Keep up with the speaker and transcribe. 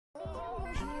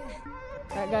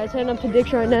Alright guys, heading up to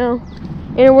Dick's right now.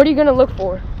 And what are you gonna look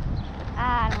for?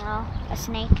 I don't know, a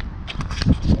snake.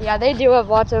 Yeah, they do have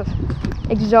lots of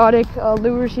exotic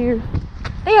lures here.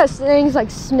 They got things like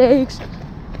snakes.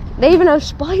 They even have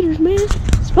spiders, man.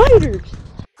 Spiders!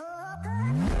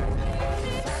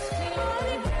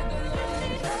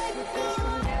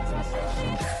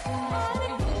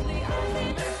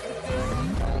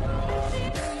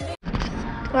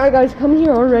 Alright guys, coming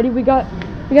here already. We got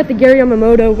the Gary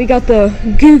Yamamoto, we got the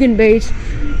Guggen baits.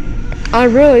 I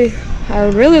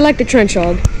really like the trench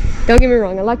hog. Don't get me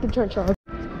wrong, I like the trench hog.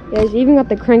 Guys, even got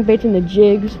the crankbaits and the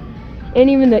jigs, and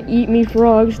even the eat me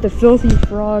frogs, the filthy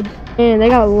frog. And they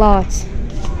got lots.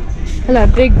 And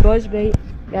that big buzz bait.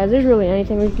 Guys, there's really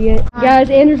anything we can get. Guys,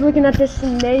 Andrew's looking at this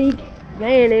snake.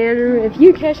 Man, Andrew, if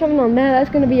you catch something on that, that's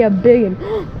gonna be a big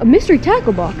one. A mystery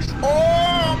tackle box.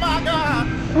 Oh my god!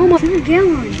 Oh my! Should I get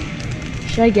one?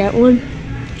 Should I get one?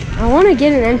 I want to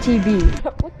get an MTB.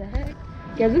 What the heck?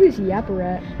 Guys, look at this yapper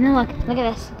rat. No, look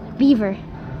at this. Beaver.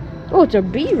 Oh, it's a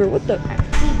beaver. What the?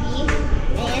 MTB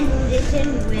and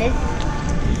edition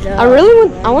with the...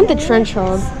 I want the trench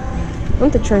hog. I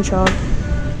want the trench hog.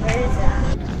 Where is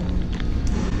that?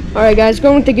 Alright guys,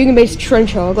 going with the Guggen baits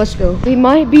trench hog. Let's go. We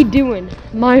might be doing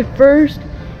my first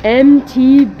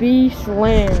MTB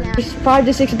Slam. There's 5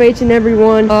 to 6 baits in every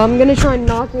one. I'm gonna try and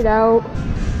knock it out.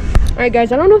 Alright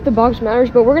guys, I don't know if the box matters,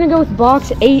 but we're gonna go with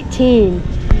box 18.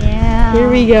 Yeah. Here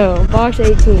we go, box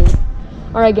 18.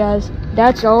 Alright guys,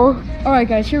 that's all. Alright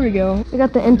guys, here we go. We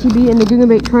got the MTB and the Guggen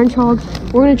bait trench hogs.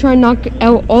 We're gonna try and knock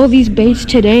out all these baits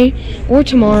today or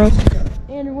tomorrow.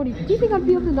 Andrew, what do you think I'd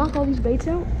be able to knock all these baits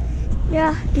out?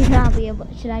 Yeah, you should not be able.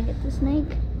 Should I get the snake?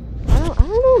 I don't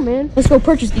know, man. Let's go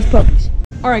purchase these puppies.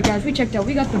 Alright guys, we checked out.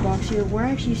 We got the box here. We're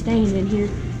actually staying in here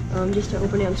just to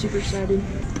open it. I'm super excited.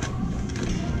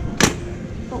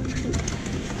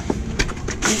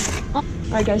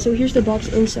 Alright guys, so here's the box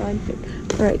inside.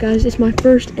 Alright guys, it's my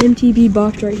first MTB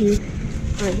box right here.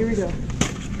 Alright, here we go.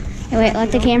 Hey, wait,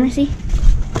 let the camera see.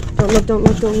 Don't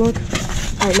look.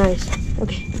 Alright, nice.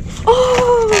 Okay.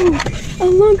 Oh! A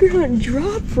Lunker Hunt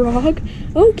drop frog.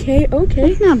 Okay.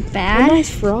 That's not bad. A nice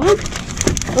frog.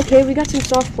 Okay, we got some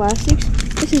soft plastics.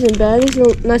 This isn't bad. This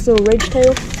is a nice little ridge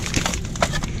tail.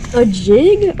 A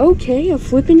jig. Okay, a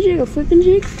flipping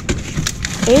jig.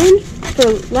 And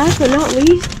for last but not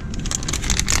least,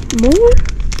 more.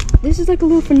 This is like a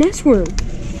little finesse worm.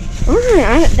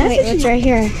 Alright, that's wait, what's right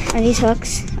here? Are these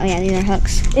hooks? Oh yeah, these are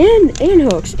hooks. And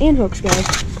hooks, guys.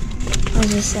 What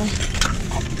does this say?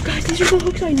 Guys, these are the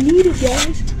hooks I needed,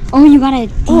 guys. Oh, you got a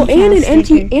decal and an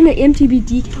sticker. MTB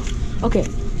decal. Okay,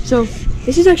 so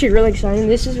this is actually really exciting.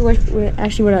 This is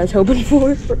actually what I was hoping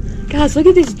for. Guys, look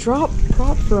at this prop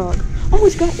frog. Oh,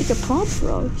 it's a prop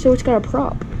frog. So it's got a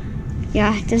prop.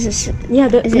 Yeah, does it? Yeah,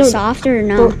 is it softer or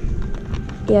no?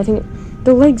 Yeah, I think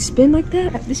the legs spin like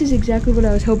that. This is exactly what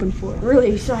I was hoping for.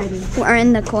 Really exciting. We're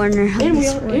in the corner. And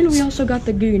we also got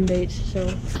the Guggen baits.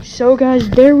 So guys,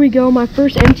 there we go. My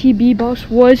first MTB box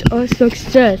was a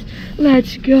success.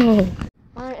 Let's go.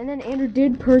 Alright, and then Andrew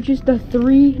did purchase the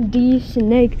 3D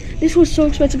snake. This was so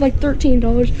expensive, like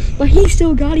 $13, but he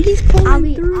still got it. He's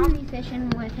pulling through. I'll be fishing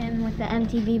with him with the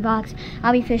MTB box.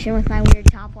 I'll be fishing with my weird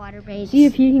topwater baits. See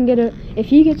if he can if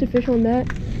he gets a fish on that.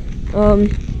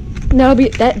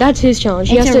 That's his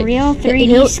challenge. It's a real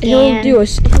 3D scan.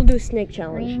 He'll do a snake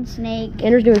challenge. Green snake.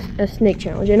 Andrew's doing a snake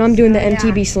challenge, and I'm doing the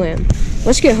MTB Slam.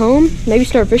 Let's get home. Maybe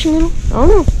start fishing a little. I don't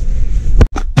know.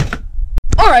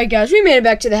 Alright guys, we made it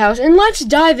back to the house, and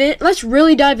let's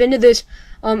really dive into this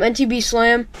MTB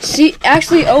Slam.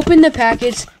 Actually open the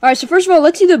packets. Alright, so first of all,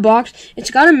 let's see the box.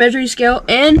 It's got a measuring scale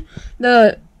and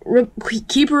the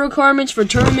keeper requirements for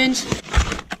tournaments.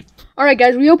 Alright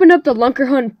guys, we opened up the Lunker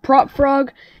Hunt prop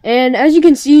frog, and as you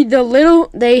can see,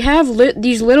 they have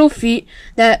these little feet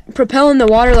that propel in the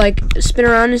water, like spin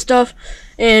around and stuff,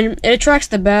 and it attracts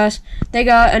the bass. They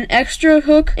got an extra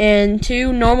hook and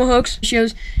 2 normal hooks.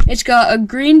 It's got a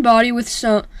green body with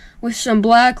some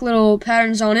black little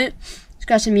patterns on it. It's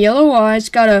got some yellow eyes. It's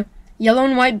got a yellow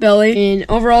and white belly, and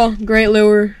overall great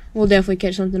lure. We'll definitely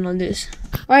catch something on this.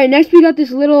 Alright, next we got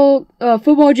this little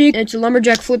football jig. It's a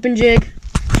lumberjack flipping jig.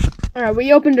 Alright,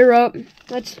 we opened her up.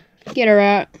 Let's get her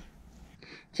out.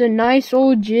 It's a nice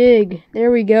old jig. There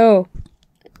we go.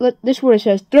 This is what it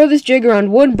says. Throw this jig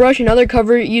around wood, brush, and other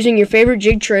cover using your favorite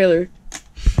jig trailer.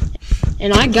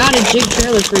 And I got a jig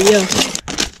trailer for you.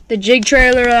 The jig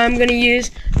trailer I'm going to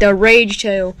use, the Rage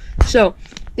Tail. So,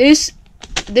 it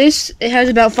has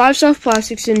about 5 soft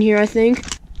plastics in here, I think.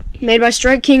 Made by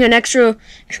Strike King, an extra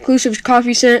exclusive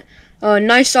coffee scent.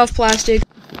 Nice soft plastic.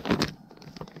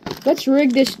 Let's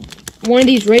rig one of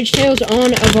these Rage Tails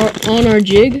on our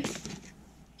jig.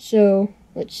 So,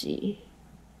 let's see.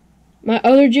 My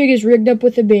other jig is rigged up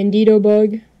with a bandito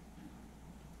bug.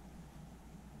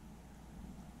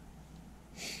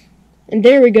 And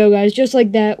there we go, guys. Just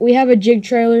like that. We have a jig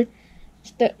trailer.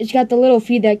 It's got the little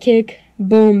feet that kick.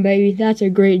 Boom, baby. That's a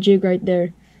great jig right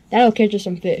there. That'll catch us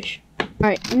some fish.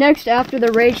 Alright, next after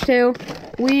the Rage Tail,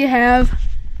 we have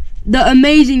the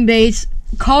Amazing Baits.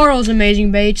 Carl's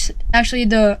Amazing Baits.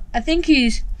 Actually, I think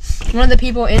he's one of the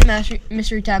people in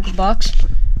Mystery Tackle Box.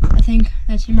 I think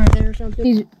that's him right there or something.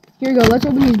 Here we go. Let's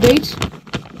open these baits.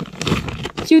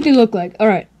 See what they look like.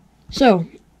 Alright. So,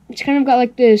 it's kind of got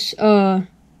like this,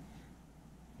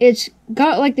 it's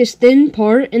got like this thin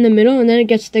part in the middle, and then it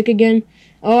gets thick again.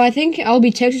 Oh, I think I'll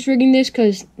be Texas rigging this,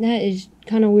 because that is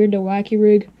kind of weird to wacky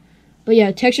rig. But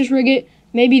yeah, Texas rig it.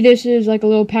 Maybe this is like a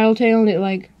little paddle tail, and it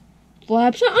like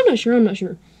flaps. I'm not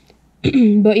sure.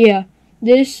 But yeah,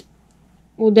 this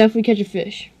will definitely catch a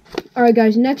fish. Alright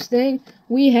guys, next thing,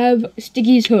 we have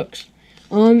Sticky's hooks.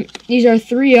 These are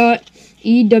 3/0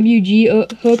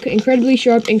 EWG hook, incredibly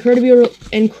sharp,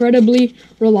 incredibly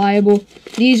reliable.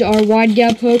 These are wide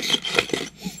gap hooks.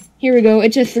 Here we go.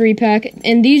 It's a 3-pack,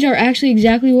 and these are actually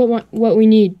exactly what we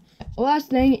need. Last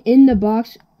thing in the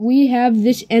box, we have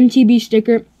this MTB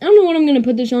sticker. I don't know what I'm gonna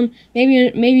put this on.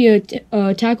 Maybe a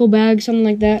tackle bag, something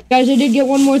like that. Guys, I did get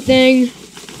one more thing.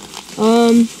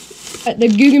 The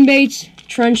Guggen Baits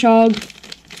Trench Hog.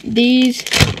 These,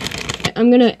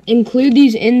 I'm gonna include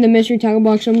these in the mystery tackle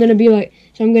box. So I'm gonna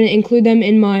include them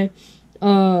in my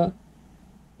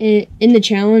in the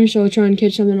challenge. So I'll try and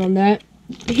catch something on that.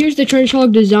 Here's the Trench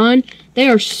Hog design. They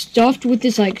are stuffed with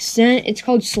this like scent. It's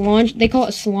called Slange. They call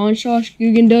it Slange sauce.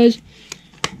 Guggen does,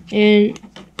 and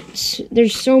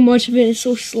there's so much of it. It's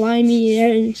so slimy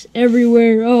and it's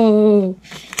everywhere. Oh,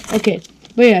 okay.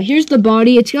 But yeah, here's the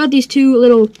body. It's got these two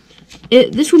little.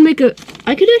 This would make a.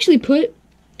 I could actually put.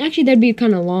 Actually, that'd be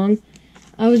kind of long.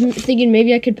 I was thinking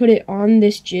maybe I could put it on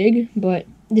this jig, but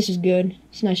this is good.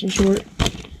 It's nice and short.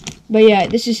 But yeah,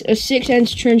 this is a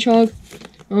 6-inch Trench Hog.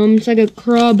 It's like a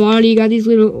craw body. Got these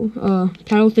little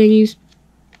paddle thingies.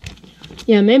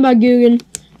 Yeah, made by Guggen.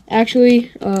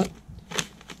 Actually,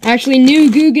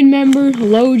 new Guggen member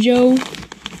Lojo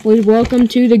was welcomed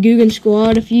to the Guggen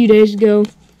squad a few days ago.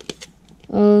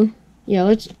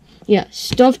 Yeah,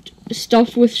 stuffed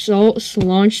with salt,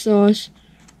 Slange sauce,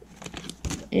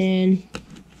 and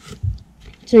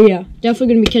so yeah, definitely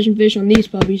gonna be catching fish on these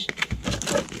puppies.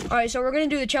 All right, so we're gonna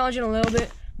do the challenge in a little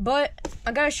bit, but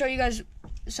I gotta show you guys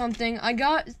something. I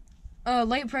got a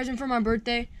late present for my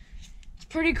birthday. It's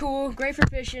pretty cool, great for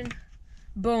fishing.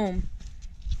 Boom,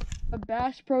 a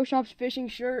Bass Pro Shops fishing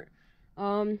shirt.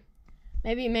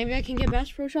 Maybe I can get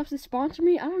Bass Pro Shops to sponsor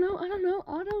me. I don't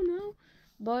know.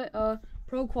 But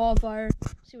Pro Qualifier.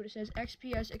 See what it says.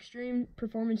 XPS Extreme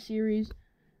Performance Series.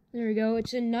 There we go.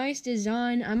 It's a nice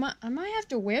design. I might have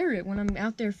to wear it when I'm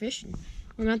out there fishing.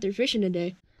 When I'm out there fishing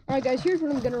today. Alright guys, here's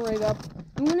what I'm gonna rig up.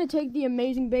 I'm gonna take the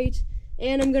Amazing Baits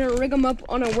and I'm gonna rig them up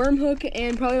on a worm hook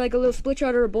and probably like a little split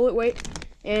shot or a bullet weight.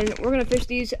 And we're gonna fish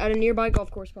these at a nearby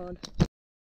golf course pond.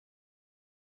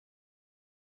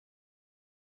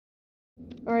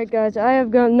 Alright guys, I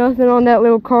have got nothing on that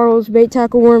little Carl's bait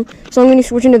tackle worm, so I'm going to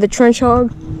switch into the Trench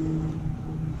Hog.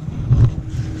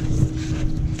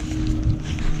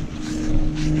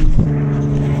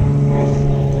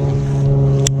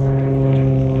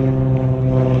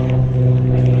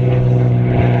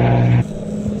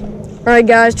 Alright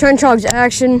guys, Trench Hog's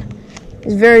action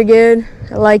is very good.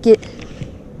 I like it.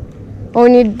 All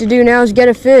we need to do now is get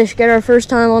a fish, get our first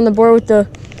time on the board with the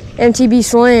MTB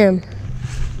Slam.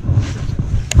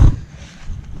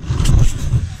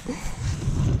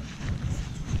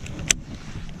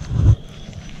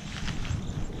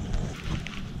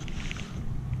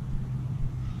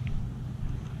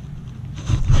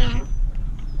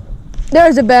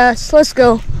 There's a bass. Let's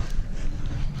go.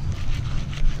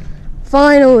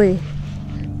 Finally.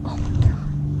 Oh my God.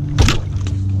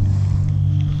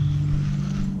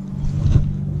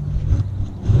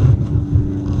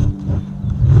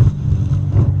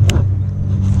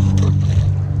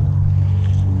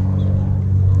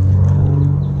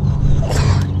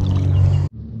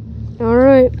 All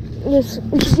right. Let's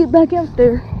get back out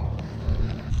there.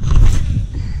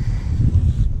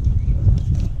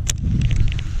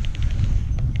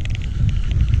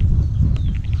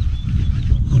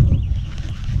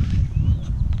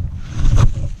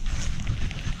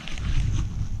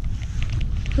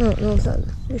 I don't know if that's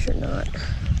a fish or not.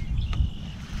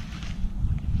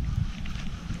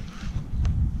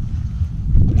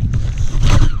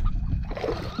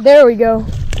 There we go.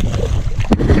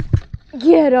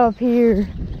 Get up here.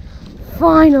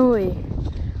 Finally.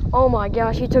 Oh my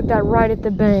gosh, he took that right at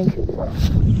the bank.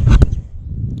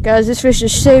 Guys, this fish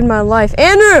just saved my life.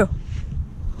 Andrew!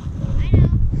 I know.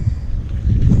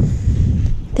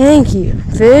 Thank you,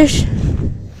 fish.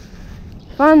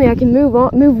 Finally, I can move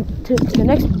to the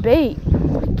next bait.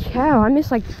 Holy cow, I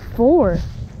missed like 4.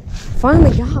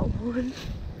 Finally got one.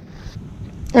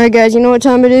 Alright guys, you know what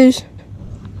time it is?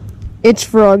 It's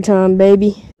frog time,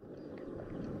 baby.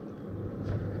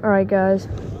 Alright guys,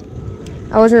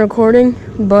 I wasn't recording,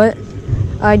 but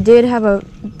I did have a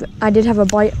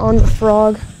bite on the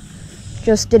frog.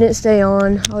 Just didn't stay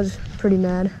on. I was pretty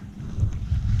mad.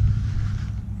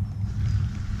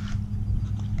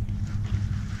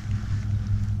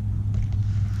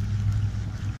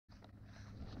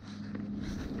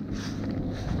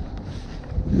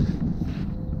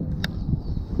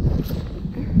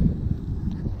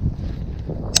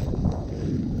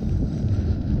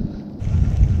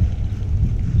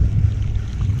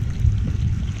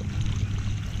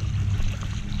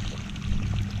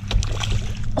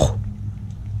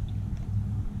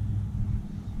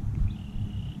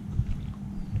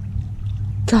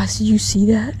 Guys, did you see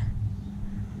that?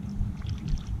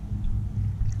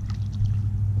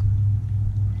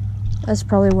 That's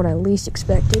probably what I least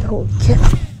expected. Holy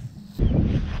cow.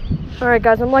 Alright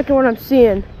guys, I'm liking what I'm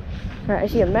seeing. Alright, I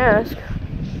see a mask.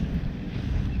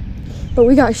 But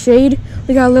we got shade.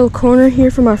 We got a little corner here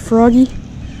for my froggy.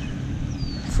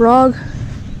 Frog,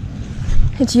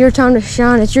 it's your time to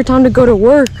shine. It's your time to go to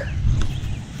work.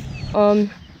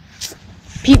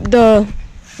 Peep the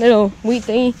little wheat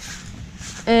thingy.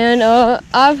 And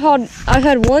I've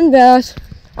had one bass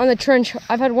on the trench.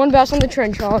 I've had one bass on the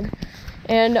trench hog,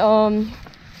 and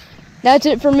that's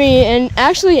it for me. And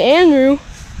actually, Andrew,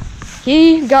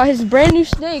 he got his brand new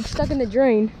snake stuck in the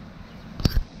drain,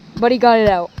 but he got it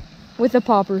out with a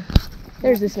popper.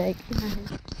 There's the snake.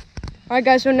 All right,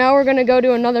 guys. So now we're gonna go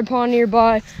to another pond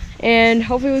nearby, and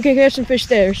hopefully we can catch some fish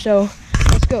there. So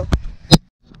let's go.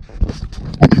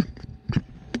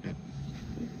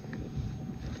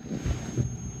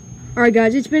 Alright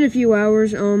guys, it's been a few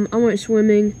hours. I went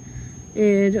swimming,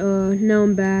 and now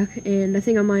I'm back, and I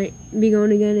think I might be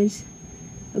going again. It's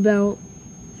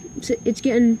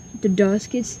getting to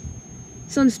dusk.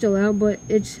 Sun's still out, but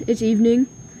it's evening,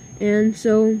 and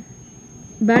so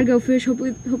about to go fish.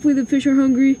 Hopefully the fish are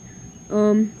hungry.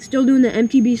 Still doing the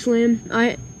MTB Slam.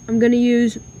 I'm gonna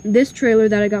use this trailer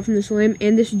that I got from the Slam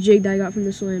and this jig that I got from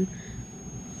the Slam.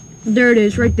 There it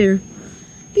is, right there.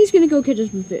 He's gonna go catch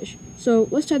us some fish. So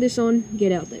let's tie this on,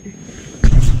 get out there.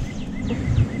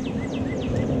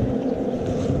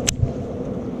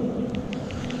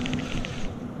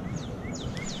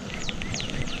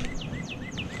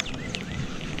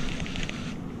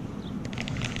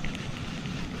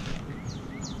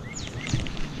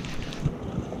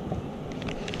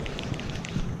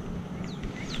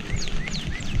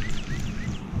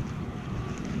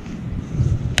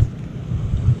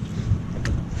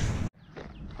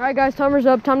 Alright guys, timer's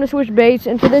up. Time to switch baits.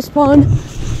 And for this pond,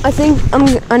 I think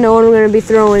I know what I'm going to be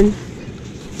throwing.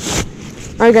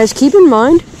 Alright guys, keep in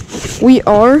mind, we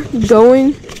are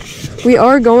going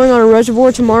on a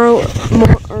reservoir tomorrow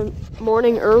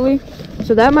morning early.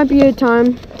 So that might be a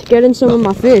time to get in some of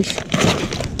my fish.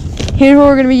 Here's what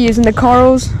we're going to be using: the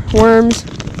Carls, worms.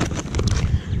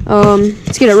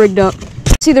 Let's get it rigged up.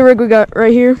 See the rig we got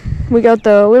right here? We got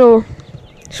the little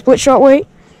split shot weight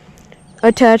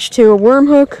attached to a worm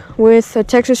hook with a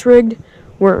Texas rigged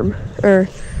worm, or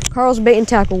Carl's bait and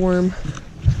tackle worm.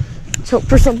 So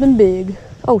for something big.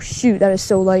 Oh shoot, that is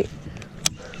so light.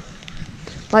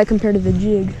 Light compared to the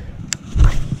jig.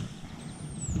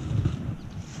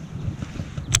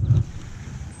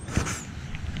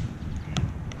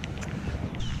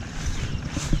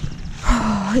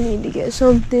 I need to get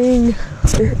something.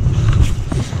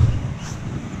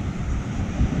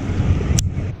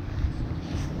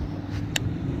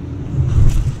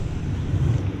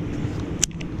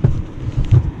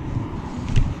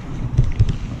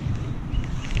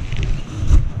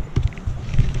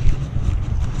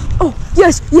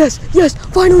 Yes, yes, yes,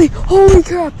 finally! Holy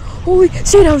crap! Holy,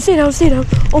 stay down, stay down, stay down.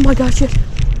 Oh my gosh, yes.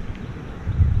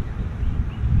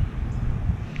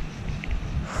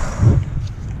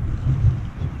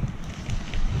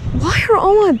 Why are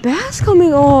all my bass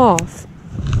coming off?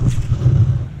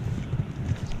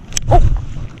 Oh!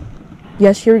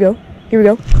 Yes, here we go. Here we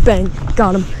go. Bang.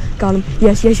 Got him. Got him.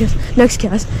 Yes, yes, yes. Next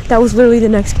cast. That was literally the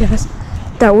next cast.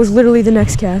 That was literally the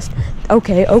next cast.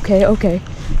 Okay, okay, okay.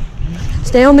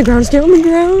 Stay on the ground, stay on the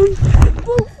ground. Let's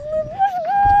go!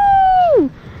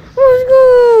 Let's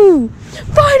go!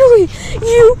 Finally!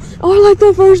 You are like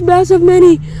the first bass of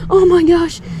many. Oh my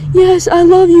gosh. Yes, I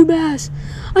love you, bass.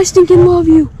 I stinking love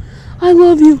you. I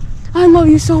love you. I love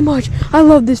you so much. I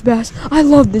love this bass. I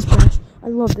love this bass. I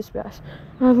love this bass.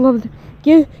 I love it.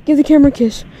 Give the camera a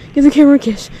kiss. Give the camera a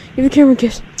kiss. Give the camera a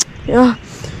kiss. Yeah.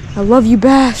 I love you,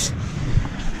 bass.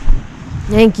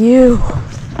 Thank you.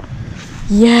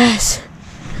 Yes.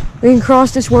 We can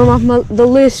cross this worm off the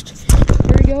list.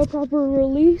 There we go. Proper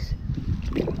release.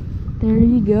 There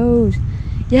he goes.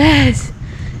 Yes.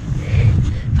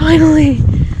 Finally.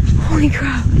 Holy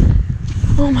crap.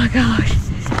 Oh my gosh.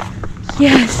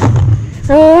 Yes.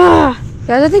 Ah.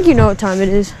 Guys, I think you know what time it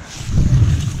is.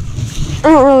 I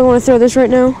don't really want to throw this right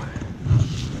now.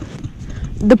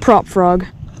 The prop frog.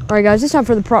 Alright guys, it's time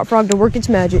for the prop frog to work its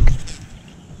magic.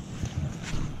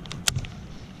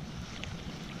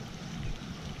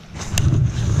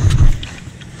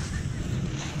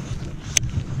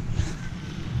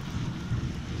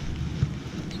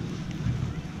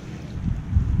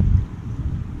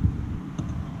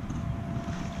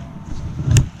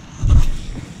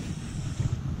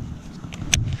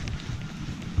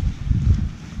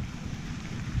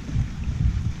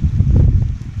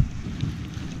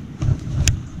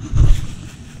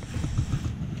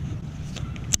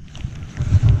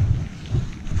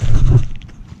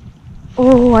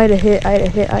 Oh, I had a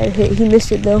hit. He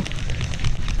missed it though.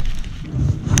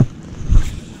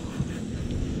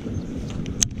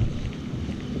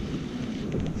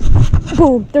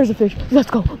 Boom, there's a fish.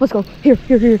 Let's go. Here.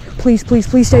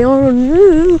 Please stay on.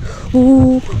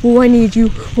 Ooh, I need you.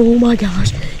 Oh my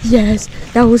gosh. Yes,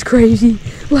 that was crazy.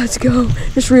 Let's go.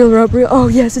 Just reel her up. Oh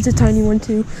yes, it's a tiny one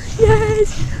too.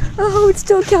 Yes. Oh, it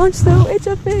still counts though. It's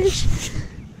a fish.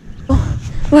 Oh,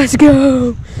 let's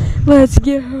go.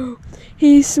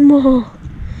 He's small,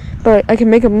 but I can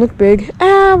make him look big.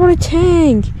 Ah, what a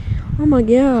tank. Oh my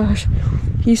gosh.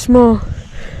 He's small,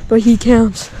 but he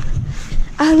counts.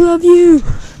 I love you.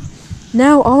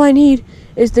 Now all I need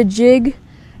is the jig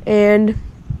and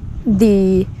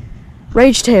the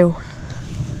rage tail.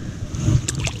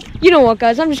 You know what,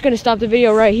 guys? I'm just gonna stop the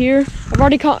video right here.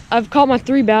 I've caught my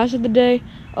 3 bass of the day.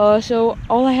 So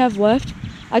all I have left,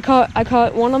 I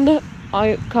caught one on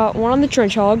the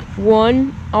trench hog,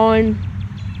 one on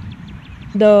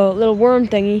the little worm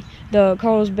thingy, the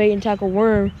Carl's bait and tackle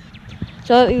worm.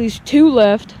 So that leaves 2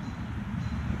 left.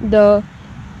 The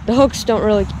hooks don't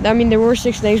really, I mean, there were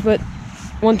 6 things, but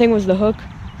one thing was the hook.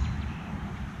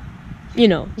 You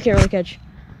know, you can't really catch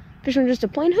fish on just a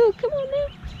plain hook. Come on now.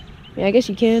 Yeah, I guess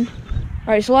you can.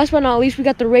 Alright, so last but not least, we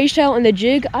got the rage tail and the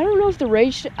jig. I don't know if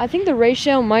I think the rage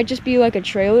tail might just be like a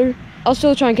trailer. I'll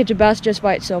still try and catch a bass just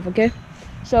by itself, okay?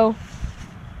 So,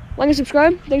 like and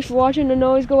subscribe. Thanks for watching, and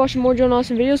always go watch some more Joe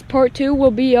Austin videos. Part 2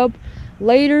 will be up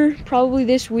later, probably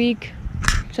this week,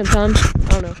 sometimes. I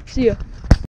don't know. See ya.